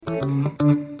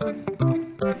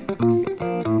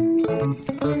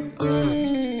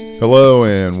Hello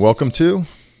and welcome to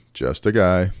Just a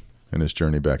Guy and His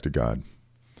Journey Back to God.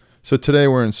 So today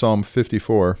we're in Psalm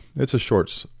 54. It's a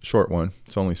short one.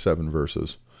 It's only 7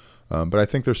 verses. But I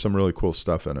think there's some really cool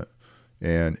stuff in it.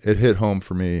 And it hit home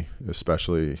for me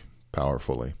especially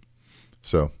powerfully.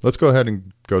 So let's go ahead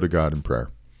and go to God in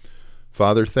prayer.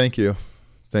 Father, thank you.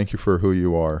 Thank you for who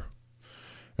you are.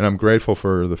 And I'm grateful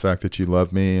for the fact that you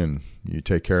love me and you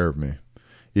take care of me.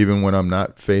 Even when I'm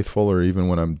not faithful, or even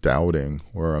when I'm doubting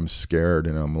or I'm scared,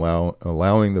 and I'm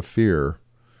allowing the fear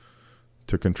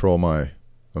to control my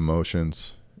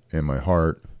emotions and my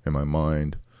heart and my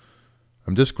mind.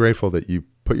 I'm just grateful that you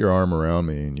put your arm around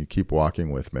me and you keep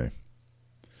walking with me.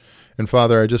 And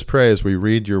Father, I just pray as we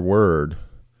read your word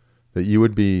that you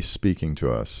would be speaking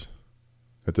to us,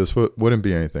 that this wouldn't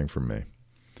be anything from me.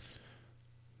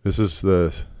 This is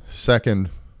the second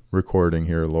recording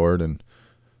here, Lord, and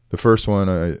the first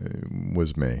one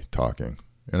was me talking.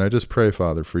 And I just pray,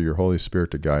 Father, for your Holy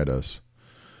Spirit to guide us.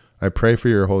 I pray for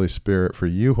your Holy Spirit, for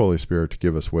you, Holy Spirit, to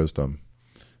give us wisdom,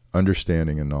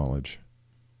 understanding, and knowledge,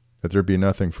 that there be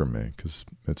nothing from me, because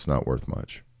it's not worth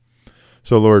much.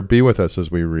 So, Lord, be with us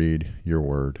as we read your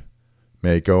word.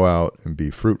 May it go out and be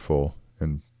fruitful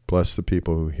and bless the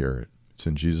people who hear it. It's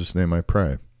in Jesus' name I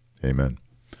pray. Amen.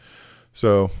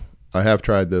 So I have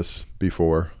tried this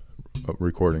before,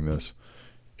 recording this.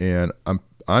 And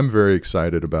I'm very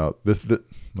excited about this. Let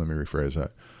me rephrase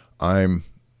that.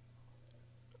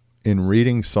 In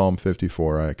reading Psalm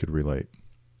 54, I could relate.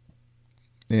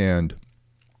 And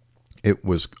it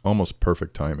was almost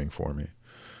perfect timing for me.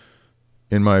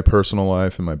 In my personal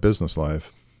life and my business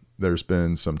life, there's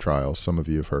been some trials. Some of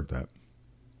you have heard that.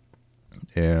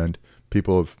 And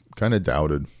people have kind of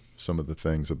doubted some of the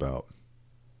things about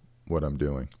what I'm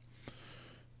doing.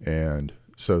 And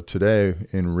so today,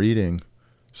 in reading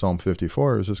Psalm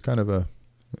 54 is just kind of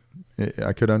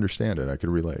I could understand it. I could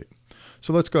relate.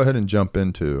 So let's go ahead and jump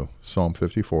into Psalm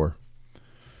 54.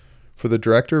 For the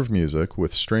director of music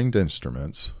with stringed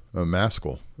instruments, a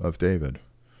maskil of David.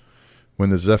 When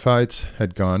the Ziphites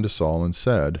had gone to Saul and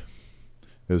said,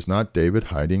 "Is not David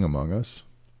hiding among us?"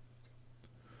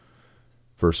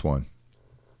 Verse 1.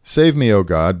 Save me, O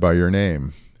God, by your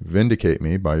name. Vindicate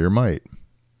me by your might.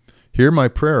 Hear my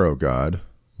prayer, O God.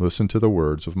 Listen to the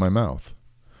words of my mouth.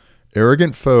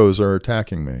 Arrogant foes are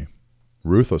attacking me.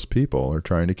 Ruthless people are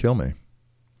trying to kill me.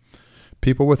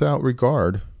 People without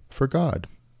regard for God.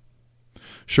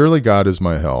 Surely God is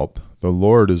my help. The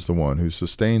Lord is the one who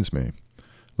sustains me.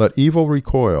 Let evil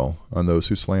recoil on those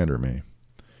who slander me.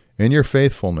 In your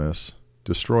faithfulness,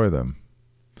 destroy them.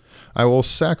 I will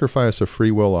sacrifice a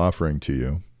freewill offering to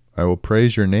you. I will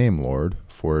praise your name, Lord,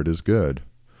 for it is good.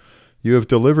 You have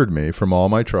delivered me from all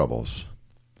my troubles,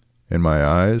 and my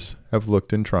eyes have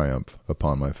looked in triumph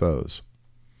upon my foes.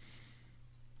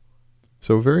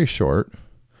 So very short,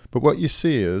 but what you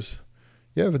see is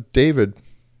you have David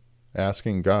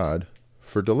asking God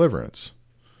for deliverance.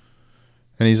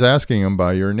 And he's asking him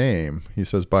by your name. He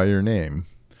says, by your name.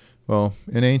 Well,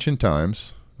 in ancient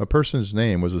times, a person's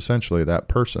name was essentially that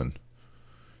person.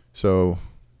 So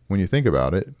when you think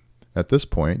about it, at this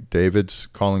point, David's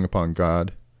calling upon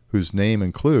God, whose name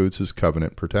includes his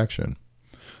covenant protection.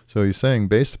 So he's saying,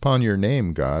 based upon your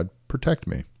name, God, protect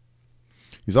me.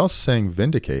 He's also saying,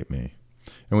 vindicate me.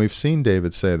 And we've seen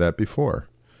David say that before.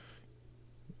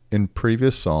 In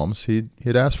previous Psalms, he'd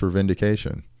asked for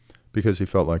vindication because he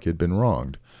felt like he'd been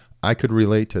wronged. I could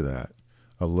relate to that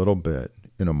a little bit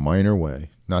in a minor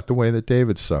way. Not the way that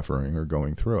David's suffering or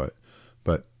going through it.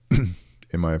 But in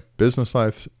my business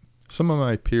life, some of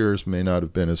my peers may not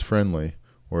have been as friendly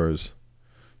or as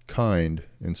kind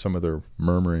in some of their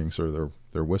murmurings or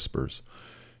their whispers.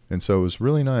 And so it was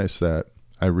really nice that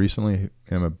I recently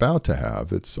am about to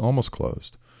have, it's almost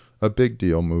closed, a big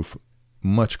deal move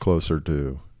much closer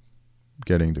to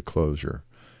getting to closure.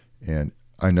 And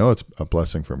I know it's a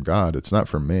blessing from God. It's not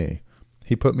from me.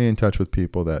 He put me in touch with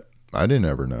people that I didn't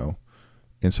ever know.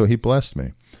 And so he blessed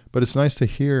me. But it's nice to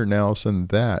hear now some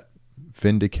that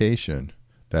vindication,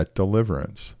 that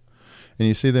deliverance. And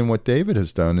you see then what David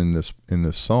has done in this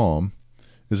psalm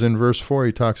is in verse 4,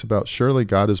 he talks about, surely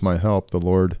God is my help. The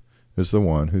Lord is the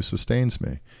one who sustains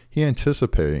me. He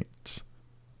anticipates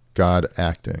God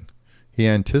acting. He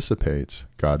anticipates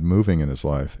God moving in his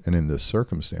life and in this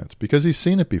circumstance because he's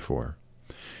seen it before.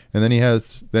 And then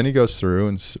he goes through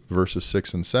in verses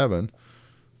 6 and 7,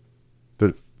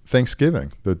 the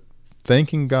thanksgiving, the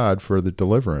thanking God for the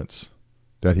deliverance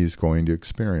that he's going to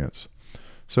experience.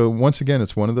 So once again,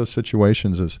 it's one of those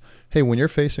situations is, hey, when you're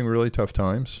facing really tough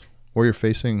times or you're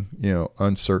facing,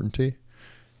 uncertainty,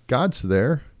 God's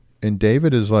there.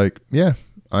 David is like, yeah,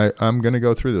 I'm going to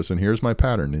go through this, and here's my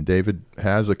pattern. And David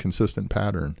has a consistent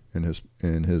pattern in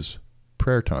his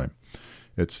prayer time.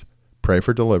 It's pray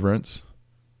for deliverance,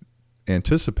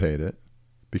 anticipate it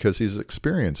because he's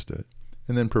experienced it,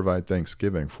 and then provide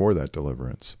thanksgiving for that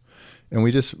deliverance. And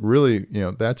we just really,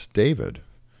 that's David.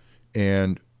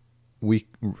 And we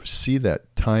see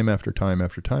that time after time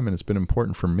after time. And it's been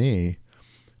important for me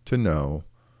to know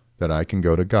that I can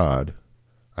go to God.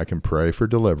 I can pray for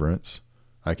deliverance.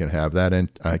 I can have that, and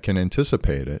I can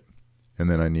anticipate it. And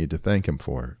then I need to thank him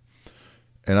for it.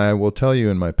 And I will tell you,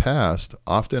 in my past,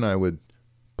 often I would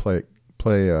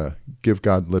give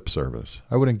God lip service.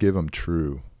 I wouldn't give him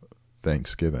true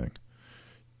thanksgiving.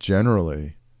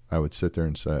 Generally, I would sit there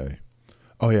and say,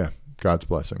 oh yeah, God's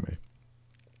blessing me.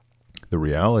 The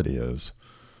reality is,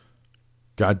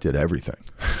 God did everything.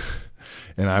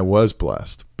 And I was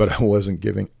blessed, but I wasn't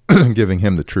giving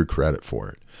him the true credit for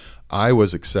it. I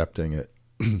was accepting it.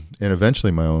 And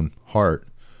eventually my own heart,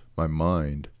 my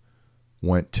mind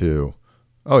went to,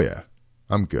 oh yeah,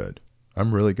 I'm good.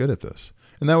 I'm really good at this.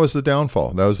 And that was the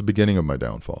downfall. That was the beginning of my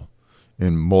downfall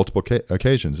in multiple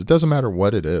occasions. It doesn't matter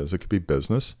what it is. It could be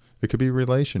business. It could be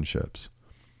relationships.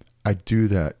 I do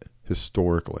that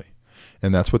historically.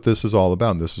 And that's what this is all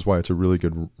about. And this is why it's a really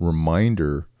good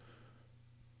reminder.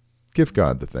 Give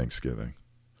God the thanksgiving.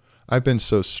 I've been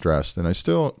so stressed, and I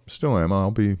still am.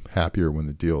 I'll be happier when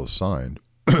the deal is signed.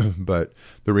 But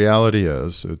the reality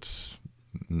is it's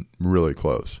really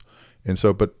close. And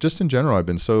so, but just in general, I've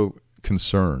been so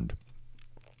concerned,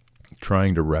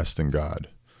 trying to rest in God,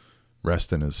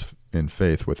 rest in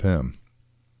faith with him.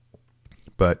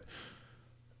 But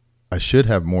I should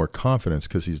have more confidence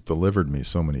because he's delivered me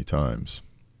so many times.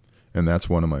 And that's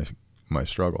one of my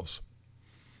struggles.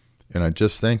 And I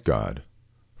just thank God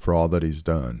for all that he's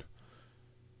done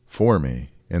for me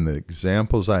and the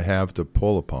examples I have to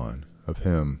pull upon of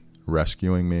him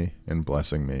rescuing me and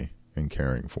blessing me and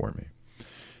caring for me.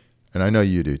 And I know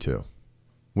you do too.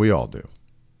 We all do.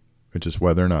 It's just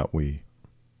whether or not we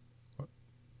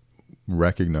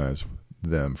recognize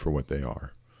them for what they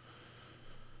are.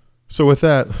 So with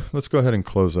that, let's go ahead and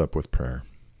close up with prayer.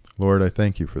 Lord, I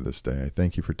thank you for this day. I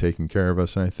thank you for taking care of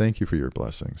us, and I thank you for your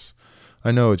blessings.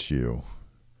 I know it's you.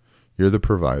 You're the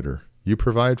provider. You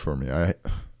provide for me.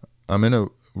 I'm in a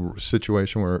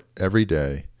situation where every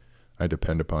day I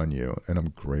depend upon you, and I'm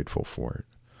grateful for it.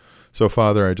 So,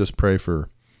 Father, I pray for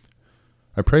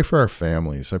our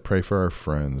families. I pray for our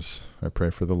friends. I pray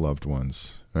for the loved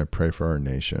ones. And I pray for our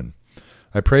nation.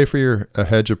 I pray for a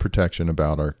hedge of protection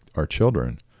about our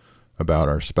children, about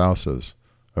our spouses,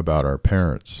 about our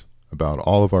parents, about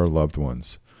all of our loved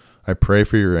ones. I pray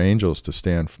for your angels to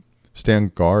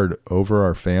stand guard over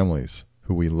our families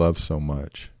who we love so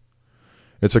much.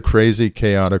 It's a crazy,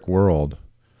 chaotic world,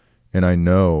 and I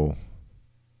know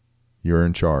you're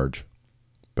in charge,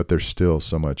 but there's still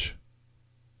so much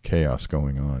chaos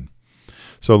going on.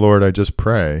 So, Lord, I just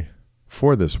pray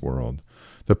for this world,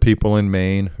 the people in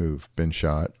Maine who've been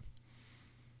shot,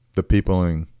 the people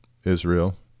in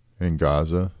Israel, in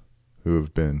Gaza, who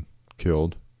have been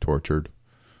killed, tortured,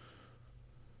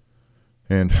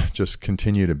 and just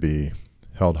continue to be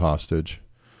held hostage.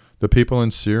 The people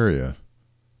in Syria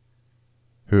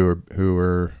who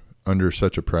are under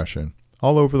such oppression.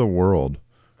 All over the world,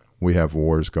 we have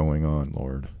wars going on,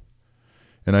 Lord.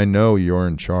 And I know you're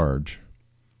in charge,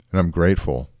 and I'm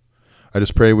grateful. I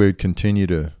just pray we would continue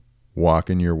to walk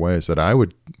in your ways, that I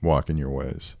would walk in your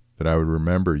ways, that I would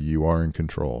remember you are in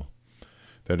control,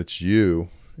 that it's you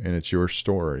and it's your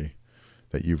story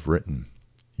that you've written.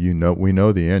 We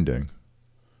know the ending.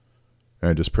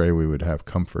 And I just pray we would have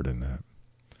comfort in that.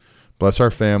 Bless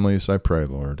our families, I pray,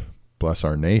 Lord. Bless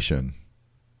our nation.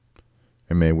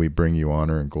 And may we bring you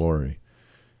honor and glory.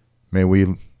 May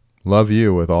we love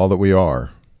you with all that we are,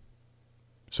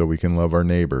 so we can love our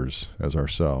neighbors as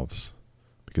ourselves.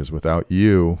 Because without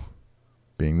you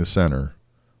being the center,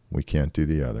 we can't do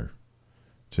the other.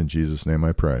 It's in Jesus' name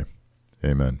I pray.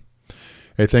 Amen.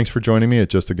 Hey, thanks for joining me at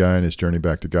Just a Guy on His Journey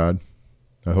Back to God.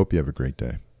 I hope you have a great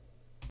day.